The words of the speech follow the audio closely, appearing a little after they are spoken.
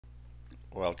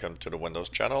Welcome to the Windows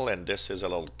channel, and this is a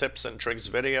little tips and tricks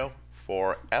video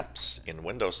for apps in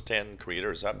Windows 10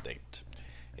 Creators Update.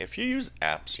 If you use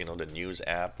apps, the News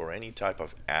app or any type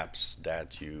of apps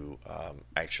that you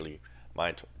actually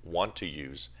might want to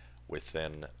use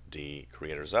within the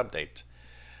Creators Update,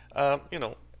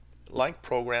 like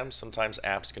programs, sometimes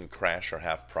apps can crash or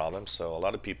have problems. So a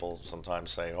lot of people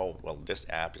sometimes say, oh, well, this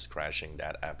app is crashing,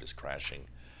 that app is crashing.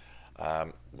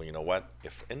 Well, you know what?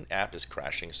 If an app is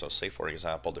crashing, so say for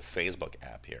example the Facebook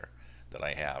app here that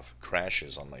I have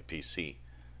crashes on my PC,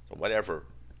 so whatever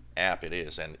app it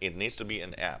is, and it needs to be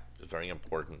an app. It's very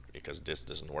important because this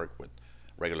doesn't work with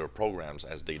regular programs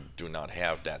as they do not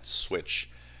have that switch.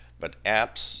 But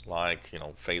apps like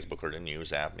Facebook or the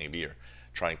News app, maybe you're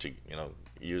trying to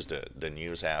use the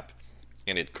News app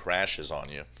and it crashes on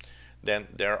you, then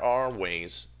there are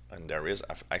ways. And there is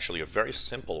actually a very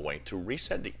simple way to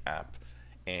reset the app,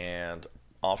 and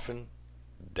often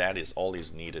that is all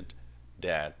is needed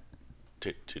that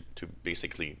to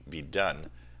basically be done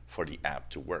for the app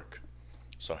to work.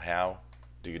 So how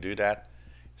do you do that?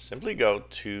 Simply go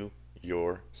to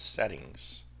your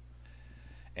settings,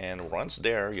 and once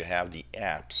there you have the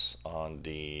apps on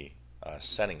the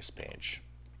settings page.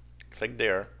 Click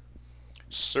there.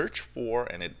 Search for,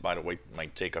 and it, by the way,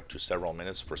 might take up to several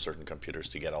minutes for certain computers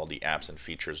to get all the apps and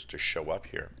features to show up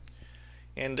here.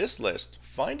 In this list,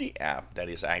 find the app that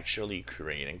is actually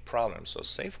creating problems. So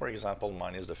say for example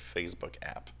mine is the Facebook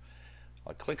app.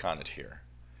 I'll click on it here,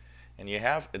 and you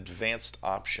have advanced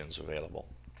options available.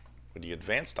 With the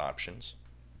advanced options,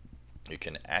 you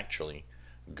can actually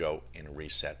go and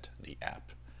reset the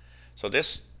app. So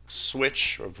this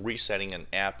switch of resetting an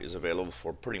app is available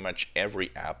for pretty much every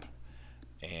app,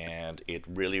 and it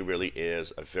really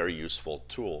is a very useful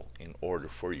tool in order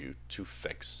for you to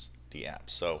fix the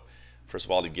app. So first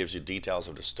of all, it gives you details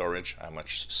of the storage, how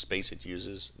much space it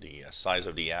uses, the size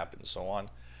of the app, and so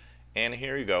on. And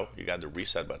here you go, you got the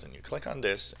reset button. You click on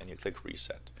this and you click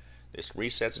reset. This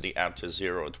resets the app to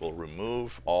 0. It will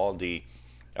remove all the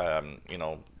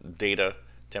data,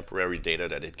 temporary data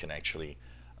that it can actually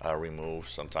remove.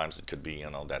 Sometimes it could be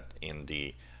that in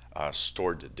the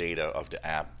stored data of the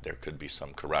app there could be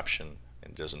some corruption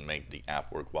and doesn't make the app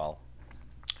work well.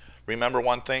 Remember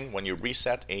one thing: when you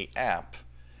reset a app,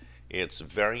 it's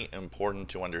very important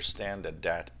to understand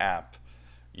that app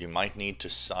you might need to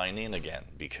sign in again,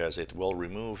 because it will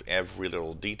remove every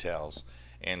little details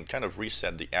and kind of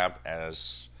reset the app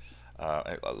as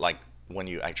like when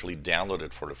you actually download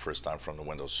it for the first time from the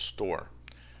Windows Store.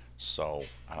 So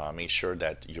make sure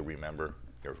that you remember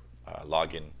your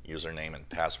login, username, and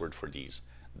password for these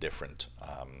different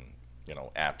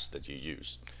apps that you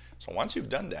use. So once you've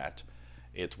done that,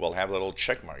 it will have a little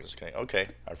check mark. Okay,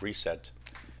 I've reset,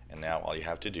 and now all you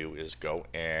have to do is go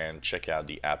and check out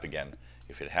the app again.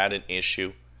 If it had an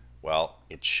issue, well,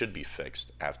 it should be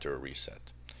fixed after a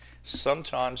reset.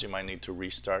 Sometimes you might need to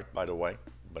restart, by the way,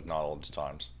 but not all the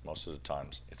times. Most of the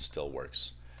times it still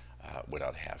works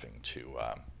without having to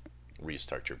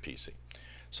restart your PC.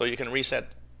 So you can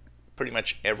reset pretty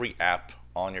much every app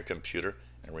on your computer,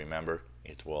 and remember,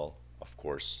 it will of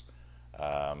course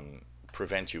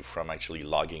prevent you from actually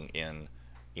logging in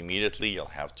immediately. You'll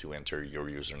have to enter your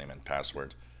username and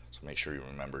password, so make sure you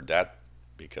remember that,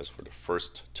 because for the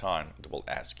first time it will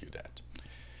ask you that.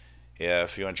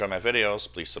 If you enjoy my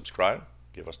videos, please subscribe,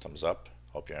 give us thumbs up.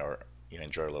 Hope you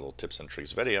enjoy a little tips and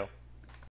tricks video,